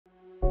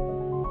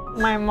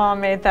My mom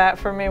made that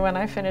for me when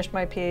I finished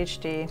my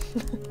PhD.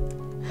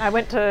 I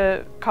went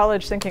to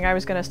college thinking I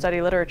was going to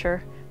study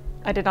literature.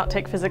 I did not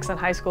take physics in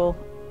high school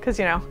because,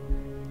 you know,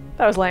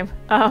 that was lame.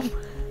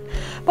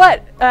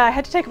 But I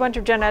had to take a bunch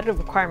of gen ed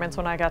requirements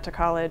when I got to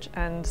college,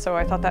 and so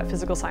I thought that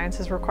physical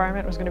sciences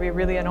requirement was going to be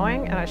really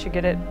annoying and I should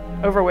get it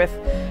over with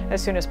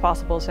as soon as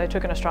possible. So I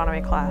took an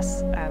astronomy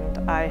class,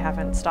 and I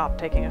haven't stopped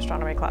taking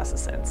astronomy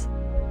classes since.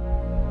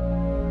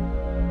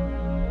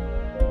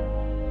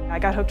 I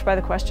got hooked by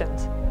the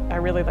questions. I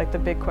really like the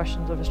big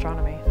questions of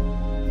astronomy.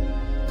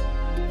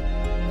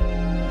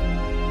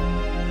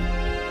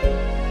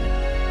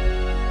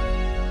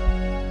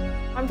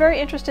 I'm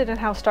very interested in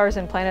how stars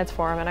and planets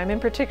form, and I'm in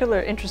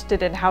particular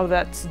interested in how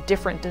that's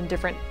different in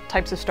different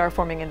types of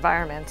star-forming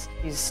environments.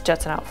 These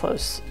jets and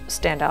outflows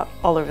stand out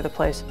all over the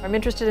place. I'm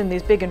interested in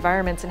these big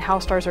environments and how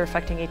stars are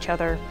affecting each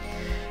other,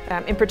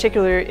 in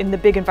particular in the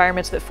big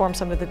environments that form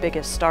some of the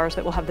biggest stars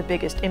that will have the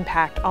biggest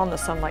impact on the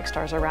sun-like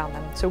stars around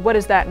them. So what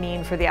does that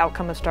mean for the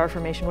outcome of star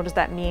formation? What does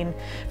that mean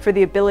for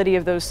the ability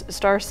of those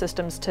star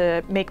systems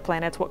to make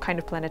planets? What kind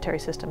of planetary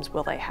systems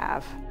will they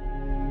have?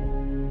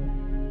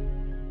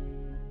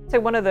 So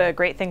one of the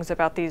great things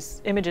about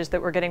these images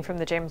that we're getting from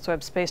the James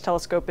Webb Space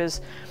Telescope is,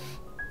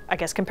 I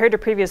guess compared to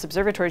previous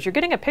observatories, you're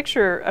getting a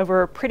picture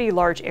over a pretty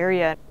large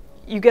area.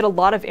 You get a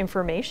lot of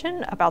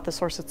information about the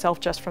source itself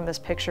just from this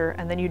picture,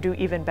 and then you do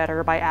even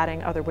better by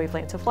adding other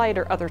wavelengths of light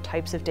or other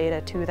types of data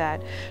to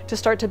that to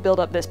start to build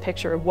up this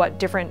picture of what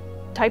different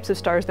types of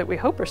stars that we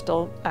hope are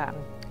still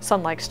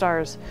sun-like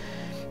stars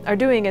are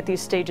doing at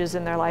these stages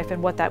in their life,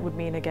 and what that would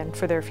mean again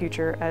for their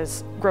future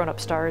as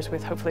grown-up stars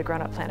with hopefully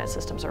grown-up planet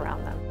systems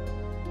around them.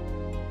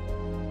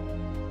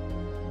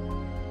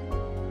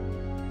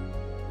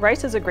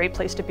 Rice is a great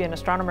place to be an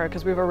astronomer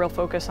because we have a real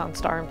focus on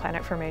star and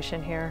planet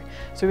formation here.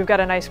 So we've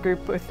got a nice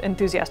group with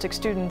enthusiastic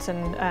students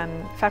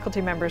and faculty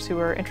members who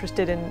are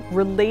interested in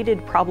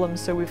related problems,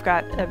 so we've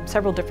got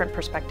several different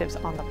perspectives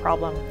on the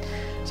problem.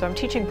 So I'm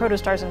teaching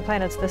protostars and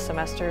planets this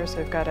semester, so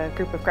we've got a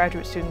group of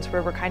graduate students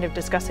where we're kind of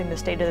discussing the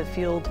state of the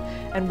field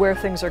and where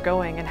things are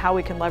going and how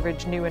we can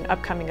leverage new and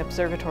upcoming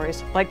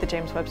observatories like the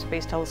James Webb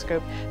Space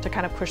Telescope to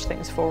kind of push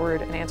things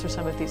forward and answer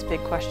some of these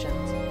big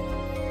questions.